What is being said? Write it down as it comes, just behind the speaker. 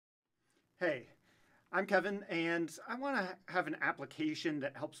Hey, I'm Kevin, and I want to have an application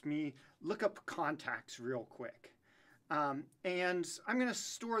that helps me look up contacts real quick. And I'm going to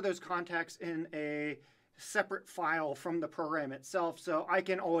store those contacts in a separate file from the program itself, so I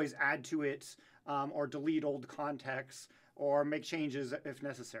can always add to it or delete old contacts or make changes if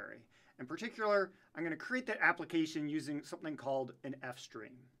necessary. In particular, I'm going to create that application using something called an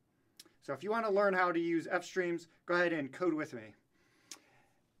fstream. So if you want to learn how to use fstreams, go ahead and code with me.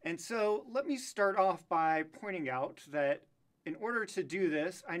 And so let me start off by pointing out that in order to do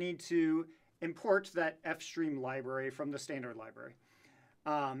this, I need to import that fstream library from the standard library.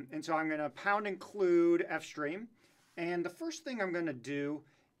 And so I'm going to pound include fstream. And the first thing I'm going to do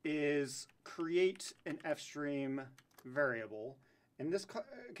is create an fstream variable. In this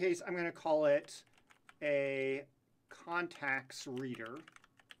case, I'm going to call it a contacts reader.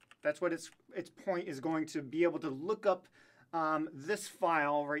 That's what its point is going to be able to look up this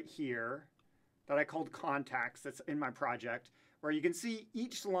file right here that I called contacts that's in my project, where you can see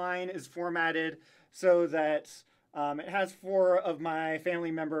each line is formatted so that it has 4 of my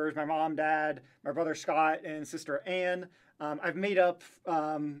family members, my mom, dad, my brother Scott, and sister Ann. I've made up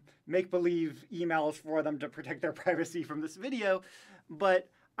make-believe emails for them to protect their privacy from this video, but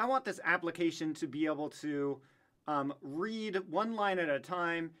I want this application to be able to read one line at a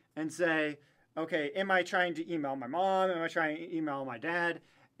time and say, okay, am I trying to email my mom? Am I trying to email my dad?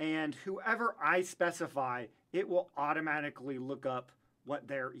 And whoever I specify, it will automatically look up what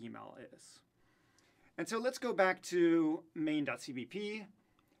their email is. And so let's go back to main.cbp.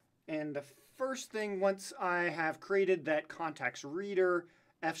 And the first thing, once I have created that contacts reader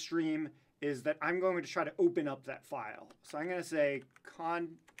fstream, is that I'm going to try to open up that file. So I'm going to say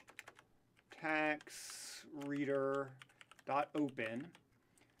contacts reader.open.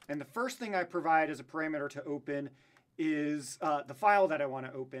 And the first thing I provide as a parameter to open is the file that I want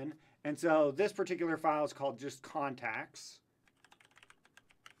to open. And so this particular file is called just contacts.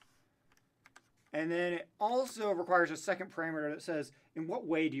 And then it also requires a second parameter that says, in what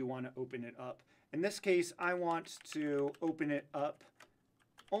way do you want to open it up? In this case, I want to open it up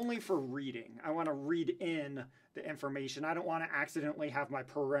only for reading. I want to read in the information. I don't want to accidentally have my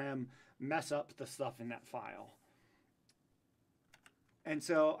program mess up the stuff in that file. And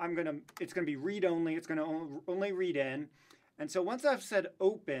so it's going to be read only. It's going to only read in. And so once I've said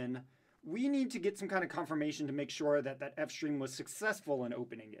open, we need to get some kind of confirmation to make sure that that fstream was successful in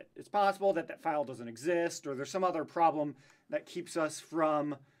opening it. It's possible that that file doesn't exist, or there's some other problem that keeps us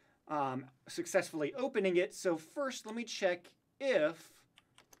from successfully opening it. So first, let me check if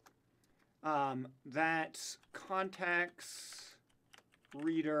that contacts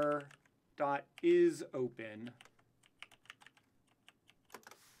reader.isOpen.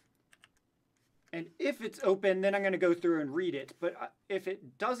 And if it's open, then I'm going to go through and read it. But if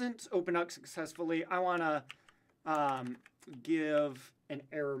it doesn't open up successfully, I want to give an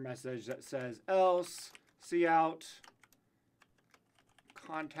error message that says else cout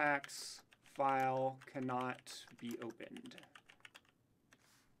contacts file cannot be opened.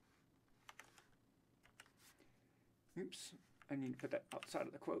 Oops, I need to put that outside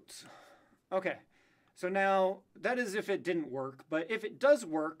of the quotes. Okay, so now that is if it didn't work. But if it does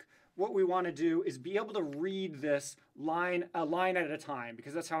work, what we want to do is be able to read this line a line at a time,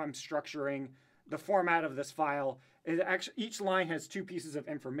 because that's how I'm structuring the format of this file. Each line has 2 pieces of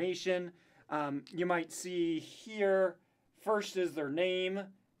information. You might see here, first is their name,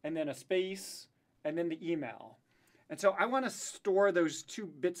 and then a space, and then the email. And so I want to store those 2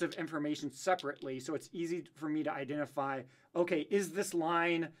 bits of information separately so it's easy for me to identify, okay, is this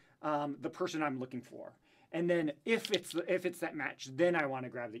line the person I'm looking for? And then if it's that match, then I want to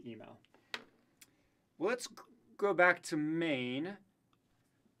grab the email. Well, let's go back to main,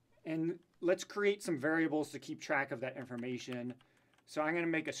 and let's create some variables to keep track of that information. So I'm going to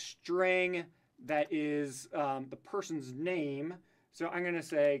make a string that is the person's name. So I'm going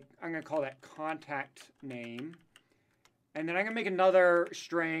to call that contact name. And then I'm going to make another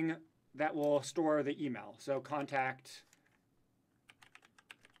string that will store the email. So contact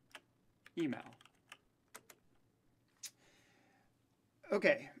email.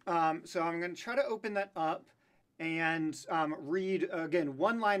 Okay, so I'm going to try to open that up and read, again,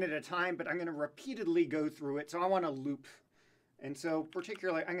 one line at a time, but I'm going to repeatedly go through it. So I want to loop. And so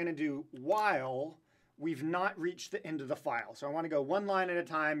particularly, I'm going to do while we've not reached the end of the file. So I want to go one line at a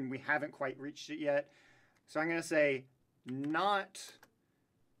time, and we haven't quite reached it yet. So I'm going to say not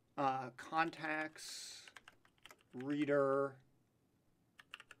contacts reader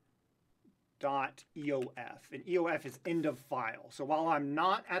 .eof, and EOF is end of file. So while I'm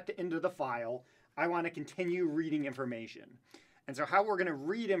not at the end of the file, I want to continue reading information. And so how we're going to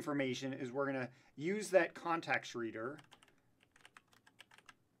read information is we're going to use that contacts reader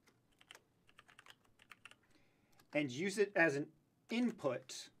and use it as an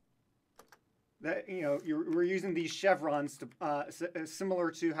input. That, you know, we're using these chevrons to,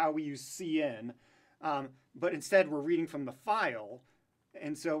 similar to how we use cin, but instead we're reading from the file.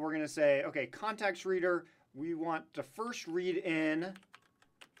 And so we're going to say, okay, contacts reader, we want to first read in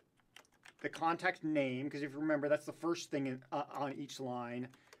the contact name, because if you remember, that's the first thing on each line.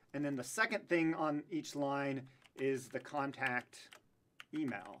 And then the second thing on each line is the contact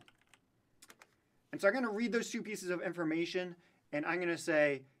email. And so I'm going to read those two pieces of information, and I'm going to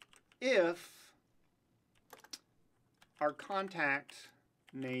say, if our contact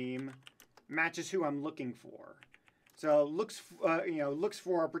name matches who I'm looking for. So looks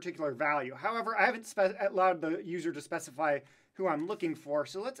for a particular value. However, I haven't allowed the user to specify who I'm looking for.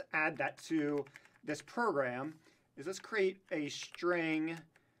 So let's add that to this program. Let's create a string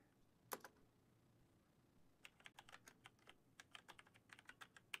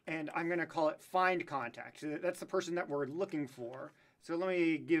and I'm going to call it find contact. So that's the person that we're looking for. So let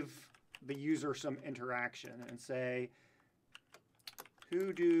me give the user some interaction and say,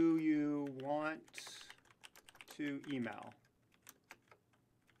 who do you want to email?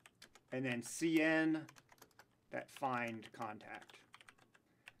 And then cn that find contact.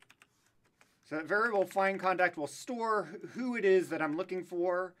 So that variable find contact will store who it is that I'm looking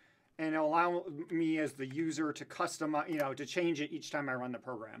for, and it'll allow me as the user to customize, to change it each time I run the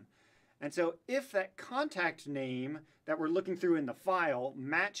program. And so if that contact name that we're looking through in the file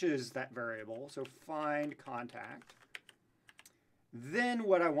matches that variable, so find contact, then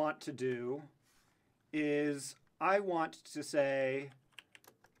what I want to do is I want to say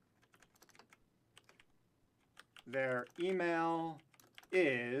their email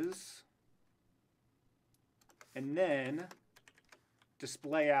is, and then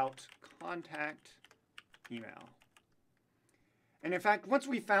display out contact email. And in fact, once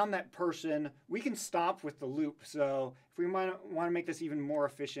we found that person, we can stop with the loop. So if we want to make this even more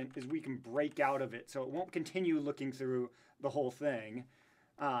efficient, is we can break out of it so it won't continue looking through the whole thing.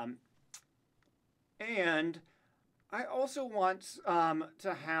 And I also want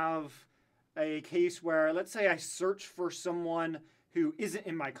to have a case where, let's say I search for someone who isn't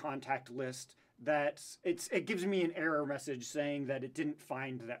in my contact list, that it gives me an error message saying that it didn't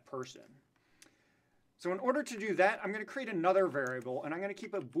find that person. So in order to do that, I'm going to create another variable, and I'm going to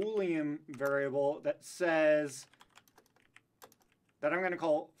keep a Boolean variable that says that I'm going to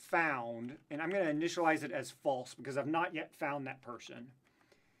call found, and I'm going to initialize it as false because I've not yet found that person.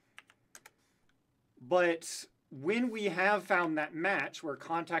 But when we have found that match where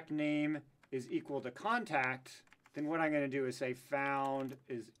contact name is equal to contact, then what I'm going to do is say found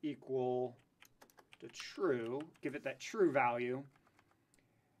is equal to true, give it that true value.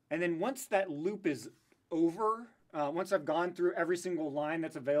 And then once that loop is over, once I've gone through every single line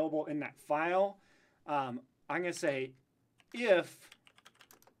that's available in that file, I'm going to say if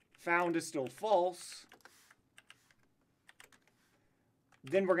found is still false,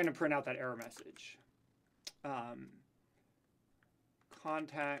 then we're going to print out that error message.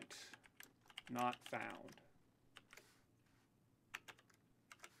 Contact not found.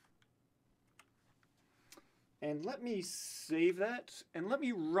 And let me save that, and let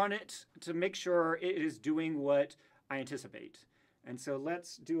me run it to make sure it is doing what I anticipate. And so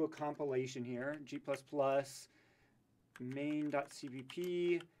let's do a compilation here, g++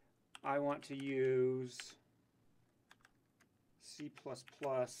 main.cpp. I want to use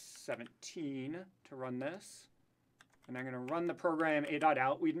C++17 to run this. And I'm going to run the program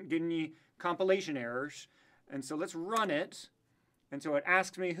a.out. We didn't get any compilation errors. And so let's run it. And so it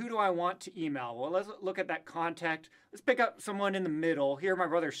asks me, who do I want to email? Well, let's look at that contact. Let's pick up someone in the middle. Here, my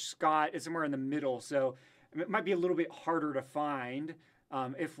brother Scott is somewhere in the middle. So it might be a little bit harder to find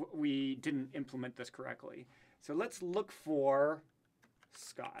if we didn't implement this correctly. So let's look for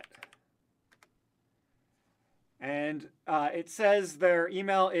Scott. And it says their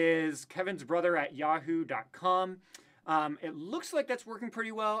email is kevinsbrother@yahoo.com. It looks like that's working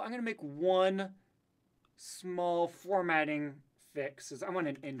pretty well. I'm going to make one small formatting fix. I want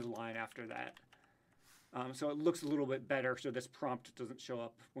an end line after that. So it looks a little bit better so this prompt doesn't show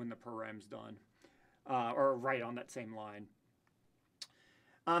up when the program's done or right on that same line.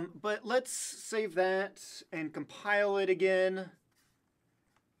 But let's save that and compile it again.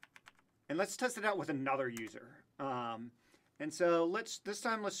 And let's test it out with another user. And so this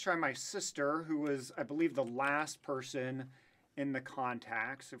time let's try my sister, who was, I believe, the last person in the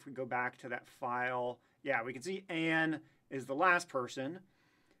contacts. If we go back to that file, yeah, we can see Anne is the last person.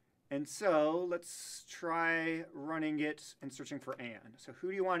 And so let's try running it and searching for Anne. So who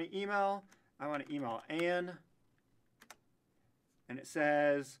do you want to email? I want to email Anne. And it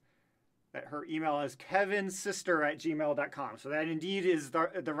says that her email is kevinsister@gmail.com. So that indeed is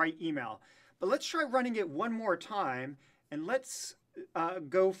the right email. But let's try running it one more time. And let's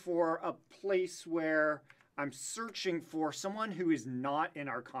go for a place where I'm searching for someone who is not in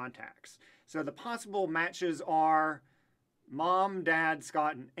our contacts. So the possible matches are Mom, Dad,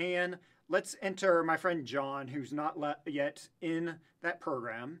 Scott, and Anne. Let's enter my friend John, who's not yet in that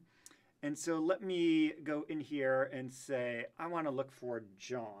program. And so let me go in here and say, I want to look for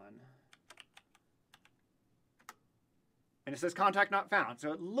John. And it says contact not found.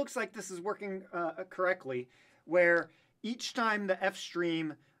 So it looks like this is working correctly, where each time the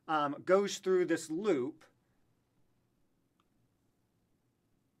fstream goes through this loop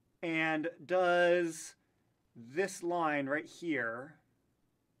and does this line right here,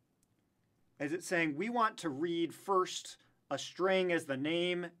 as it's saying, we want to read first a string as the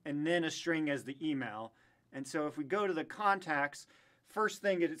name and then a string as the email. And so if we go to the contacts, first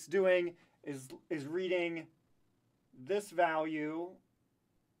thing that it's doing is reading this value,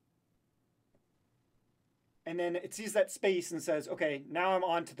 and then it sees that space and says, okay, now I'm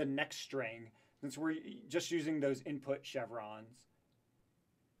on to the next string, since we're just using those input chevrons.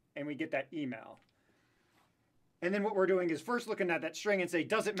 And we get that email. And then what we're doing is first looking at that string and say,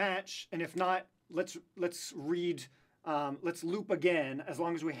 does it match? And if not, let's read, let's loop again, as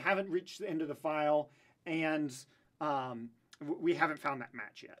long as we haven't reached the end of the file and we haven't found that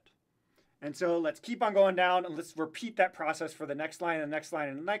match yet. And so let's keep on going down and let's repeat that process for the next line and the next line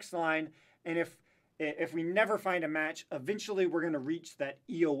and the next line. And if we never find a match, eventually we're going to reach that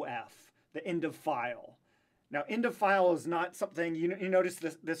EOF, the end of file. Now, end of file is not something, you notice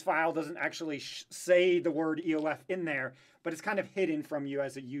this file doesn't actually say the word EOF in there, but it's kind of hidden from you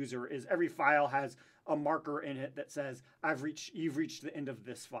as a user, is every file has a marker in it that says, you've reached the end of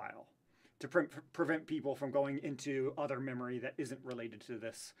this file, to prevent people from going into other memory that isn't related to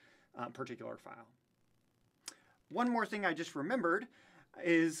this particular file. One more thing I just remembered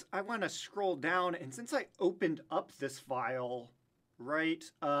is I want to scroll down, and since I opened up this file right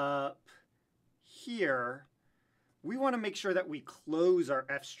up here, we want to make sure that we close our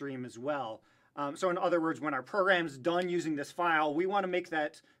fstream as well. So in other words, when our program's done using this file, we want to make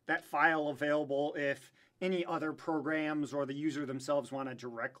that file available if any other programs or the user themselves want to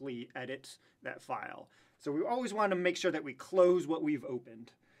directly edit that file. So we always want to make sure that we close what we've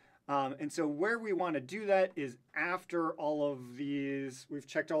opened. And so where we want to do that is after all of these, we've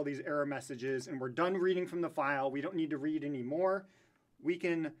checked all these error messages and we're done reading from the file. We don't need to read anymore. We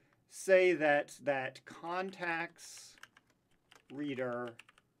can say that contacts reader.close.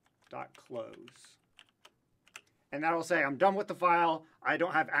 And that'll say I'm done with the file. I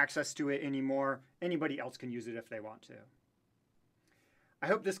don't have access to it anymore. Anybody else can use it if they want to. I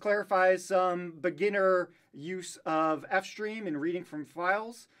hope this clarifies some beginner use of fstream and reading from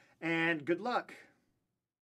files, and good luck.